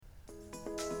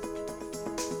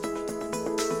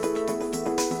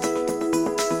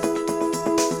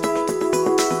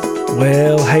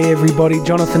Well, hey everybody,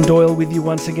 Jonathan Doyle with you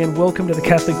once again. Welcome to the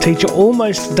Catholic Teacher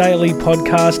Almost Daily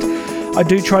podcast. I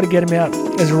do try to get them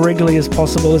out as regularly as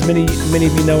possible. As many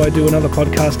of you know, I do another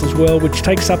podcast as well, which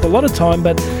takes up a lot of time,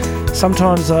 but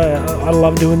sometimes I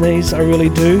love doing these. I really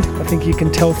do. I think you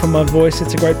can tell from my voice.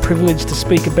 It's a great privilege to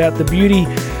speak about the beauty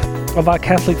of our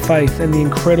Catholic faith and the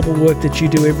incredible work that you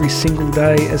do every single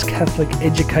day as Catholic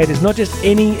educators. Not just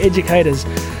any educators,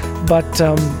 but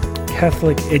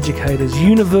Catholic educators,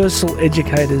 universal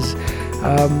educators.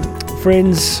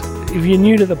 Friends, if you're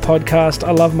new to the podcast,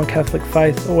 I love my Catholic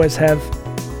faith, always have.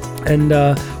 And,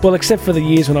 well, except for the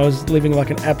years when I was living like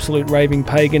an absolute raving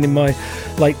pagan in my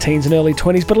late teens and early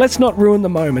 20s. But let's not ruin the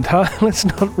moment, huh? Let's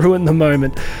not ruin the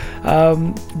moment.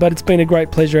 But it's been a great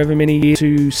pleasure over many years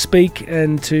to speak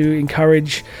and to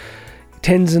encourage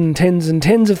tens and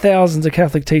tens of thousands of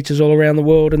Catholic teachers all around the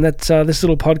world, and that's this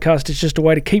little podcast is just a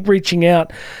way to keep reaching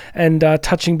out and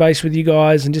touching base with you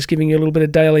guys and just giving you a little bit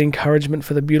of daily encouragement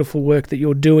for the beautiful work that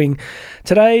you're doing.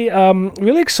 Today,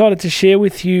 really excited to share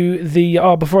with you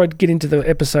before I get into the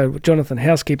episode with Jonathan,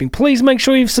 housekeeping. Please make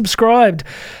sure you've subscribed.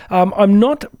 I'm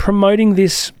not promoting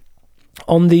this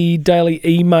on the daily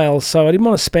email, so I didn't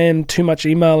want to spam too much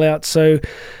email out, so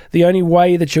the only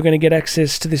way that you're going to get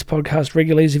access to this podcast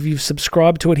regularly is if you've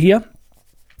subscribed to it here.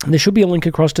 And there should be a link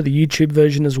across to the YouTube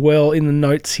version as well in the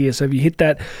notes here. So if you hit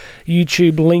that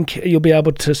YouTube link, you'll be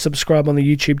able to subscribe on the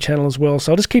YouTube channel as well.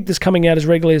 So I'll just keep this coming out as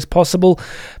regularly as possible.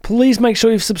 Please make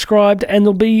sure you've subscribed, and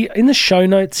there'll be in the show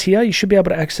notes here. You should be able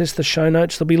to access the show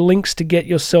notes. There'll be links to get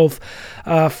yourself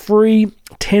free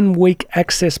 10-week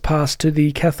access pass to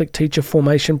the Catholic Teacher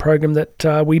Formation Program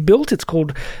that we built. It's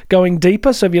called Going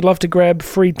Deeper. So if you'd love to grab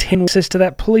free 10 access to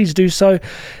that, please do so.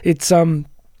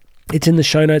 It's in the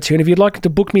show notes here. And if you'd like to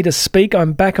book me to speak,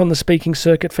 I'm back on the speaking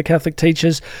circuit for Catholic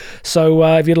teachers. So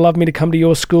if you'd love me to come to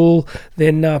your school,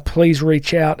 then please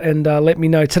reach out and let me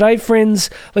know. Today, friends,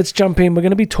 let's jump in. We're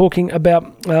going to be talking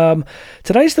about,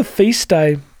 today's the feast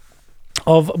day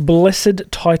of Blessed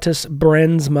Titus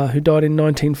Brandsma, who died in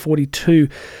 1942.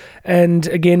 And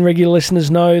again, regular listeners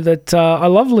know that I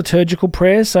love liturgical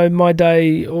prayer, so my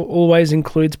day always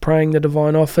includes praying the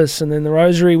Divine Office and then the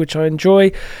Rosary, which I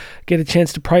enjoy, get a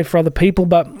chance to pray for other people.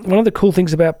 But one of the cool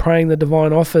things about praying the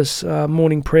Divine Office,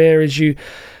 morning prayer, is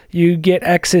you get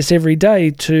access every day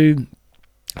to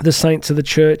the saints of the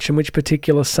Church, and which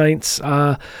particular saints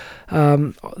are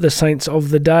the saints of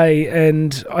the day.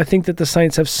 And I think that the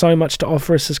saints have so much to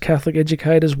offer us as Catholic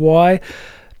educators. Why?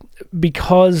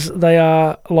 Because they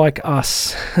are like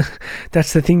us.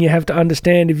 That's the thing you have to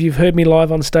understand. If you've heard me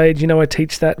live on stage, you know I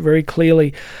teach that very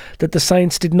clearly, that the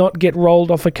saints did not get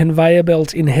rolled off a conveyor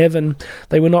belt in heaven.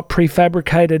 They were not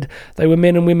prefabricated. They were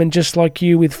men and women just like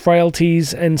you, with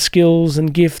frailties and skills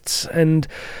and gifts and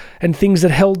things that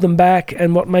held them back.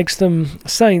 And what makes them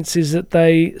saints is that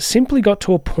they simply got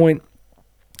to a point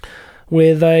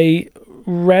where they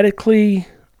radically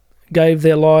gave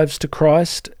their lives to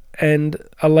Christ and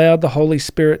allowed the Holy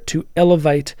Spirit to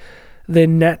elevate their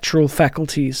natural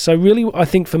faculties. So really, I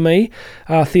think for me,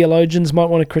 theologians might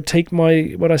want to critique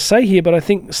what I say here, but I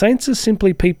think saints are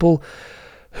simply people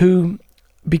who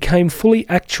became fully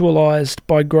actualized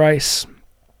by grace.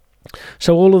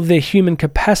 So all of their human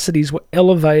capacities were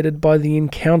elevated by the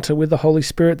encounter with the Holy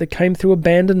Spirit that came through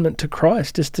abandonment to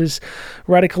Christ, just as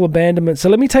radical abandonment. So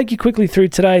let me take you quickly through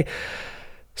today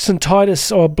St.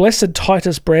 Titus, or Blessed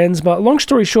Titus Brandsma. Long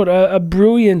story short, a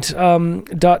brilliant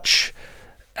Dutch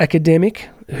academic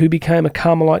who became a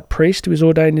Carmelite priest. He was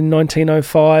ordained in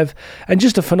 1905, and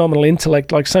just a phenomenal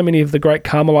intellect, like so many of the great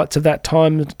Carmelites of that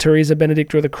time, Teresa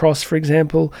Benedicta of the Cross, for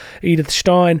example, Edith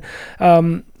Stein.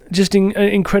 Just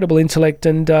incredible intellect,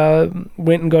 and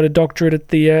went and got a doctorate at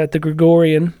the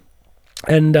Gregorian,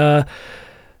 and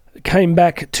came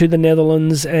back to the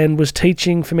Netherlands and was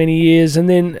teaching for many years. And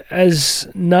then as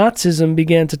Nazism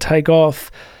began to take off,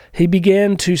 he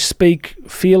began to speak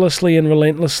fearlessly and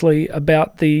relentlessly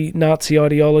about the Nazi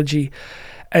ideology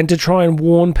and to try and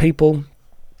warn people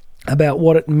about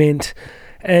what it meant.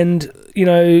 And, you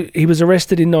know, he was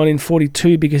arrested in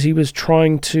 1942 because he was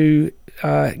trying to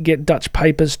get Dutch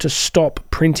papers to stop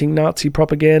printing Nazi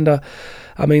propaganda.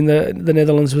 I mean, the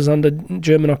Netherlands was under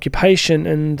German occupation,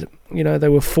 and you know they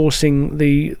were forcing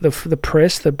the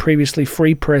press, the previously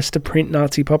free press, to print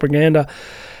Nazi propaganda.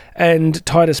 And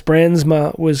Titus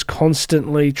Brandsma was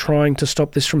constantly trying to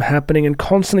stop this from happening, and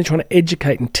constantly trying to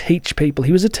educate and teach people.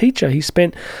 He was a teacher. He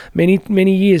spent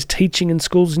many years teaching in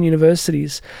schools and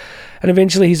universities, and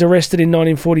eventually he's arrested in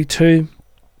 1942.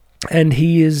 And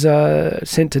he is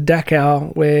sent to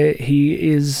Dachau, where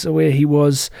he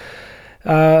was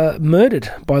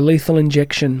murdered by lethal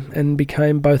injection and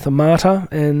became both a martyr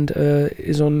and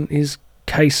is on his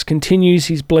case continues.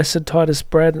 He's blessed Titus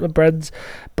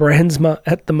Brandsma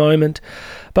at the moment.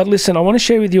 But listen, I want to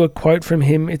share with you a quote from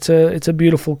him. It's a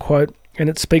beautiful quote, and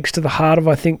it speaks to the heart of,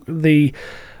 I think, the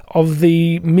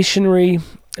missionary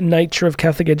nature of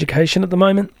Catholic education at the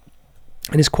moment.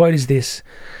 And his quote is this.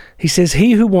 He says,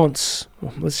 he who wants,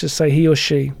 let's just say he or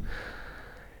she,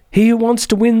 he who wants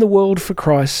to win the world for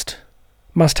Christ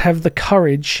must have the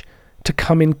courage to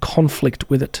come in conflict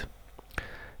with it.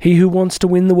 He who wants to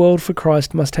win the world for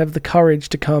Christ must have the courage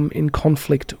to come in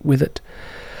conflict with it.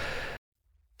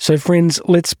 So friends,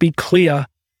 let's be clear.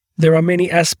 There are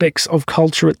many aspects of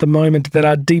culture at the moment that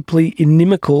are deeply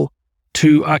inimical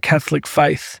to our Catholic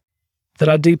faith, that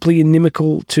are deeply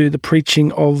inimical to the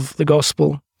preaching of the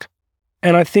gospel.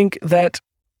 And I think that,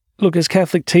 look, as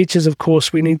Catholic teachers, of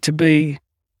course, we need to be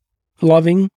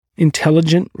loving,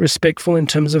 intelligent, respectful in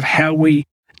terms of how we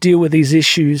deal with these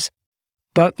issues.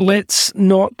 But let's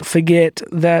not forget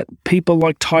that people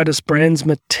like Titus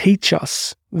Brandsma teach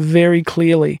us very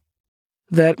clearly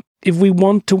that if we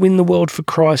want to win the world for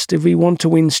Christ, if we want to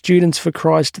win students for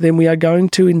Christ, then we are going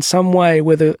to, in some way,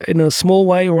 whether in a small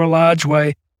way or a large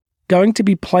way, going to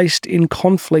be placed in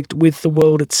conflict with the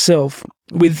world itself,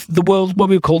 with the world, what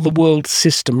we call the world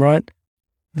system, right?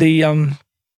 The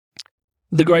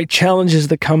great challenges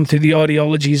that come through the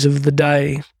ideologies of the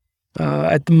day.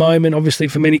 At the moment, obviously,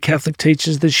 for many Catholic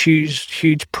teachers, there's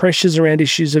huge pressures around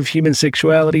issues of human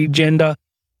sexuality, gender,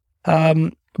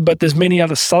 but there's many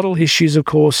other subtle issues, of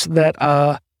course, that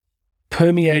are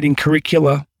permeating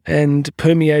curricula and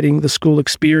permeating the school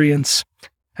experience.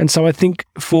 And so I think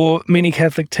for many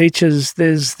Catholic teachers,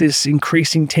 there's this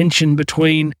increasing tension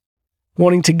between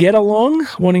wanting to get along,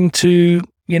 wanting to,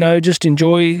 just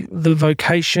enjoy the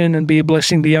vocation and be a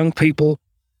blessing to young people.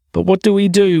 But what do we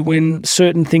do when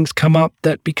certain things come up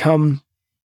that become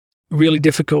really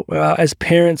difficult? As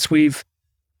parents, we've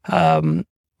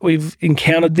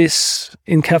encountered this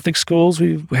in Catholic schools.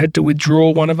 We've had to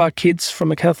withdraw one of our kids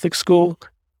from a Catholic school.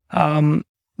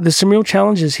 There's some real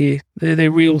challenges here.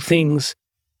 They're real things.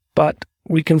 But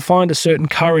we can find a certain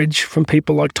courage from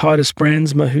people like Titus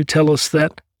Brandsma who tell us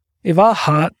that if our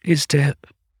heart is to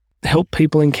help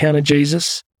people encounter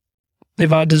Jesus,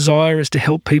 if our desire is to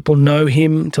help people know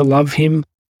him, to love him,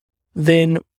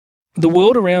 then the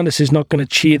world around us is not going to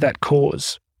cheer that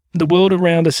cause. The world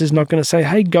around us is not going to say,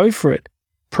 hey, go for it.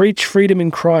 Preach freedom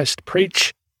in Christ.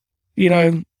 Preach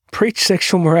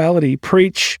sexual morality.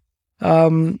 Preach,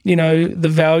 the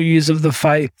values of the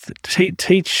faith.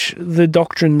 Teach the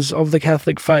doctrines of the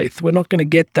Catholic faith. We're not going to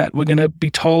get that. We're going to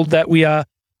be told that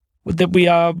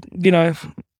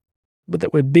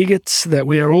that we're bigots, that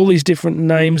we are all these different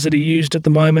names that are used at the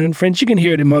moment. And friends, you can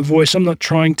hear it in my voice. I'm not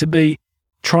trying to be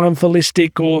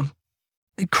triumphalistic or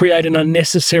create an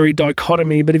unnecessary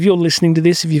dichotomy. But if you're listening to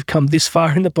this, if you've come this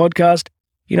far in the podcast,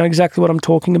 you know exactly what I'm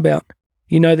talking about.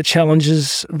 You know the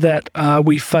challenges that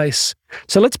we face.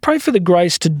 So let's pray for the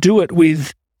grace to do it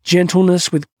with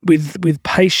gentleness, with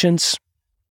patience,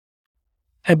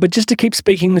 but just to keep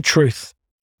speaking the truth,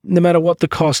 no matter what the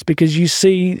cost, because you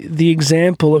see the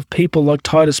example of people like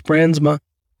Titus Brandsma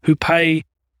who pay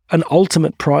an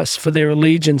ultimate price for their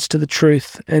allegiance to the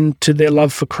truth and to their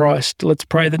love for Christ. Let's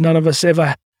pray that none of us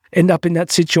ever end up in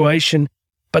that situation.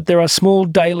 But there are small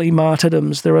daily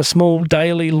martyrdoms, there are small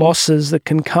daily losses that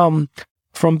can come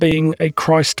from being a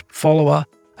Christ follower,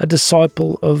 a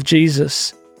disciple of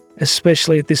Jesus,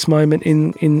 especially at this moment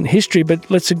in history. But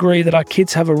let's agree that our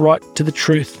kids have a right to the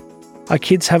truth. Our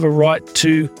kids have a right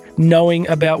to knowing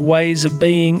about ways of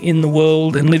being in the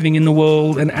world and living in the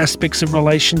world and aspects of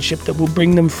relationship that will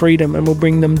bring them freedom and will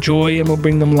bring them joy and will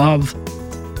bring them love.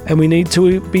 And we need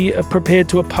to be prepared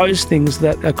to oppose things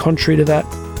that are contrary to that.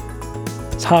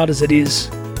 As hard as it is,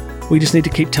 we just need to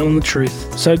keep telling the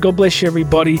truth. So God bless you,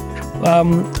 everybody.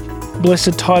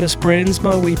 Blessed Titus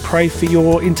Brandsma, we pray for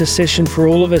your intercession for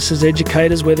all of us as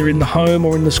educators, whether in the home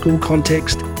or in the school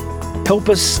context. Help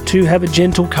us to have a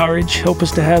gentle courage. Help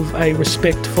us to have a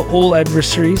respect for all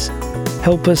adversaries.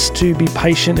 Help us to be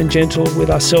patient and gentle with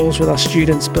ourselves, with our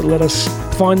students, but let us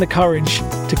find the courage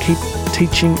to keep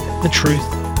teaching the truth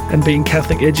and being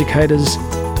Catholic educators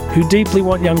who deeply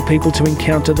want young people to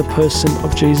encounter the person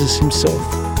of Jesus himself.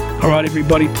 All right,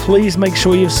 everybody, please make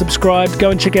sure you've subscribed. Go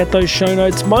and check out those show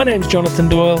notes. My name's Jonathan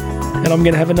Doyle, and I'm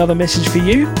going to have another message for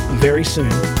you very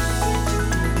soon.